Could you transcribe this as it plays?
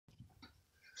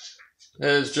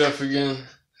Hey, it's Jeff again.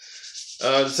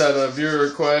 I just had a viewer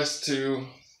request to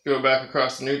go back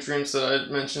across the nutrients that I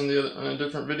mentioned in a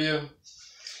different video.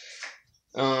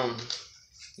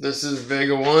 This is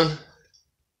Vega 1,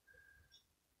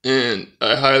 and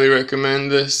I highly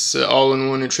recommend this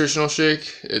all-in-one nutritional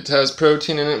shake. It has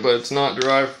protein in it, but it's not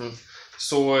derived from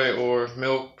soy or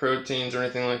milk proteins or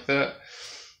anything like that.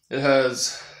 It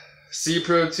has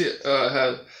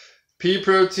pea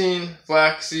protein,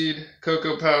 flaxseed,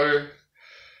 cocoa powder,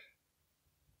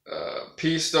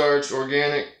 pea starch,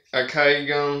 organic acai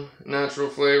gum, natural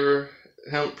flavor,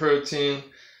 hemp protein,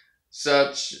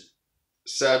 sachet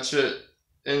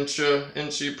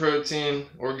inchi protein,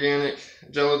 organic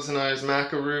gelatinized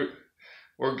maca root,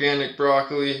 organic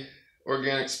broccoli,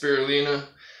 organic spirulina,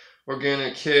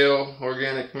 organic kale,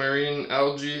 organic marine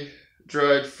algae,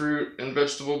 dried fruit and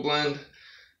vegetable blend,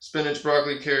 spinach,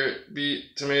 broccoli, carrot,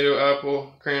 beet, tomato,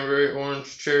 apple, cranberry,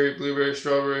 orange, cherry, blueberry,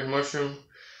 strawberry, mushroom,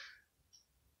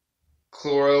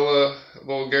 chlorella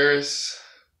vulgaris,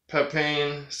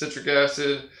 papain, citric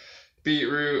acid,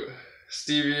 beetroot,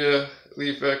 stevia,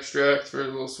 leaf extract for a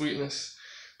little sweetness,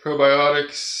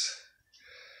 probiotics,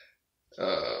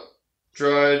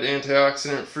 dried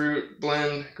antioxidant fruit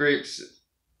blend, grapes,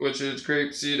 which is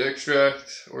grapeseed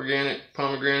extract, organic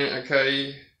pomegranate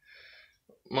acai,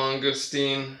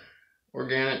 mangosteen,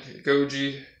 organic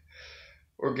goji,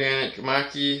 organic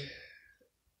maki.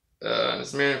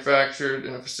 It's manufactured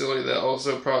in a facility that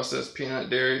also processes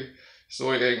peanut, dairy,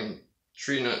 soy, egg, and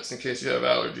tree nuts in case you have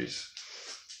allergies.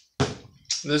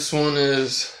 This one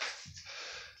is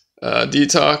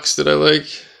detox that I like.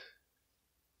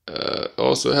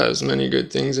 Also has many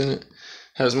good things in it.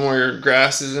 Has more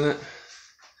grasses in it.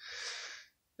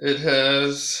 It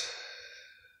has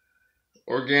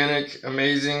organic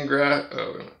amazing grass,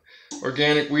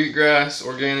 organic wheatgrass,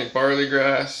 organic barley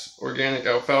grass, organic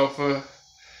alfalfa.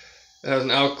 It has an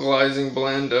alkalizing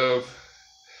blend of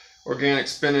organic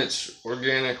spinach,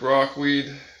 organic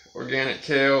rockweed, organic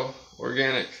kale,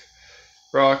 organic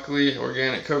broccoli,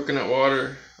 organic coconut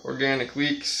water, organic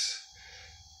leeks,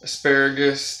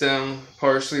 asparagus stem,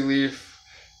 parsley leaf,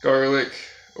 garlic,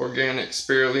 organic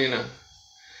spirulina,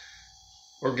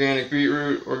 organic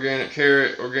beetroot, organic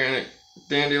carrot, organic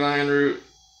dandelion root,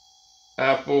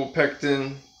 apple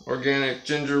pectin, organic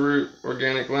ginger root,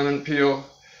 organic lemon peel,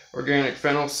 organic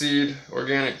fennel seed,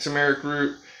 organic turmeric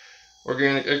root,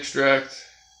 organic extract,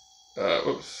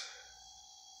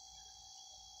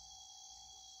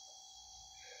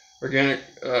 organic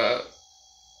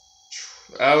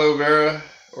aloe vera,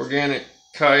 organic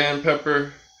cayenne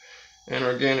pepper, and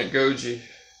organic goji.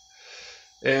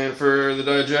 And for the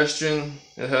digestion,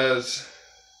 it has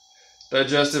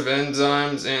digestive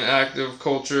enzymes and active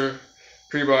culture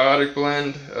prebiotic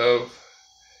blend of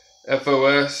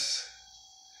FOS,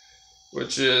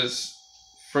 which is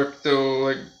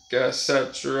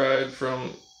fructooligosaccharides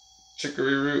from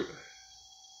chicory root,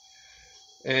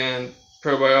 and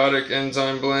probiotic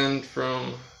enzyme blend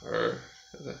from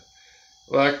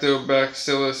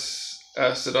Lactobacillus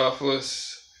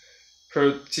acidophilus,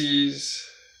 protease.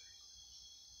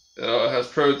 It has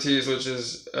protease, which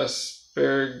is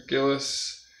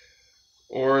Aspergillus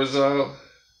oryzale,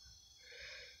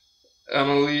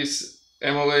 amylase,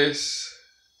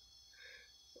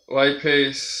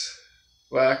 lipase,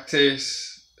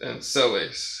 lactase, and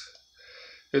cellase.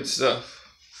 Good stuff.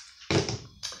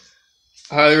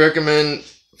 I highly recommend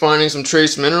finding some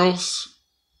trace minerals,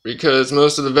 because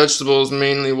most of the vegetables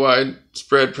mainly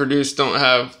widespread produced don't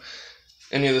have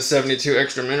any of the 72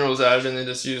 extra minerals added, and they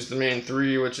just use the main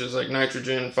 3, which is like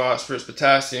nitrogen, phosphorus,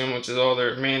 potassium, which is all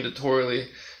they're mandatorily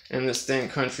in this dang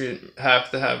country have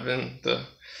to have in the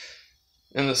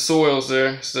soils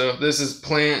there. So this is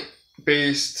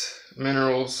plant-based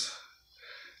minerals,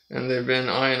 and they've been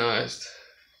ionized.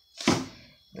 And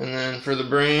then for the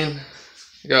brain,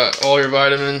 you got all your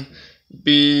vitamin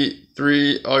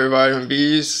B3, all your vitamin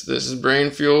Bs. This is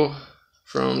Brain Fuel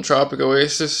from Tropic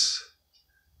Oasis.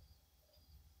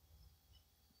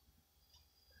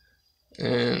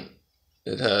 And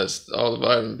it has all the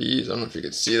vitamin Bs. I don't know if you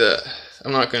can see that.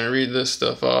 I'm not going to read this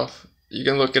stuff off. You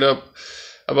can look it up.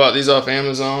 I bought these off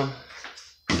Amazon.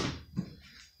 And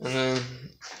then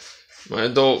my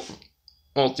adult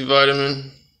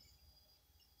multivitamin.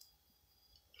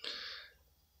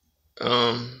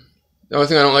 The only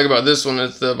thing I don't like about this one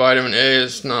is the vitamin A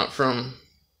is not from,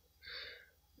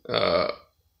 I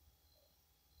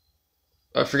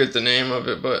forget the name of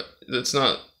it, but it's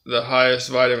not the highest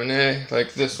vitamin A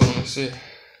like this one. Let me see.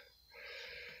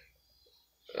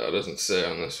 It doesn't say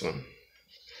on this one.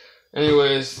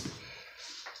 Anyways,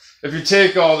 if you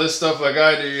take all this stuff like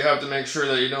I do, you have to make sure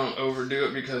that you don't overdo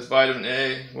it, because vitamin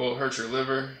A will hurt your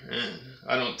liver, and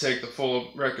I don't take the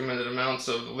full recommended amounts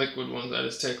of the liquid ones. I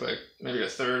just take like maybe a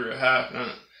third or a half.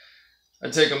 And I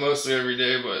take them mostly every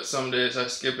day, but some days I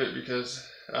skip it because,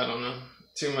 I don't know,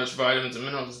 too much vitamins and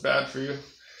minerals is bad for you.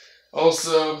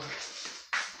 Also,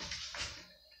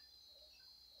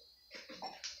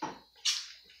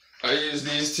 I use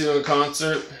these two in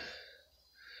concert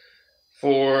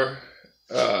for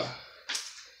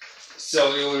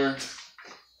cellular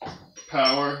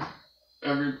power.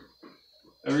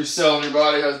 Every cell in your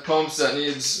body has pumps that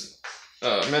needs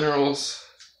minerals.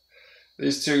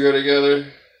 These two go together.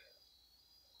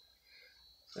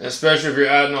 And especially if you're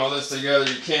adding all this together,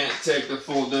 you can't take the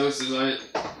full doses.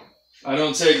 I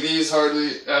don't take these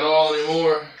hardly at all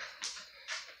anymore.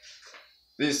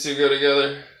 These two go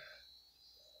together.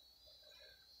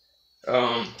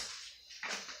 A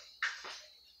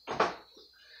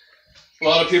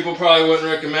lot of people probably wouldn't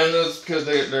recommend those because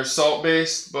they're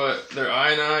salt-based, but they're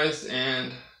ionized,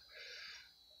 and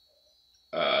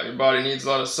your body needs a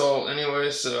lot of salt anyway,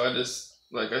 so I just,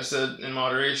 like I said, in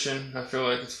moderation, I feel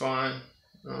like it's fine.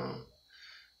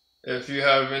 If you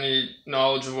have any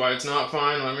knowledge of why it's not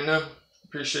fine, let me know.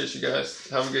 Appreciate you guys.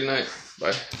 Have a good night.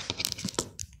 Bye.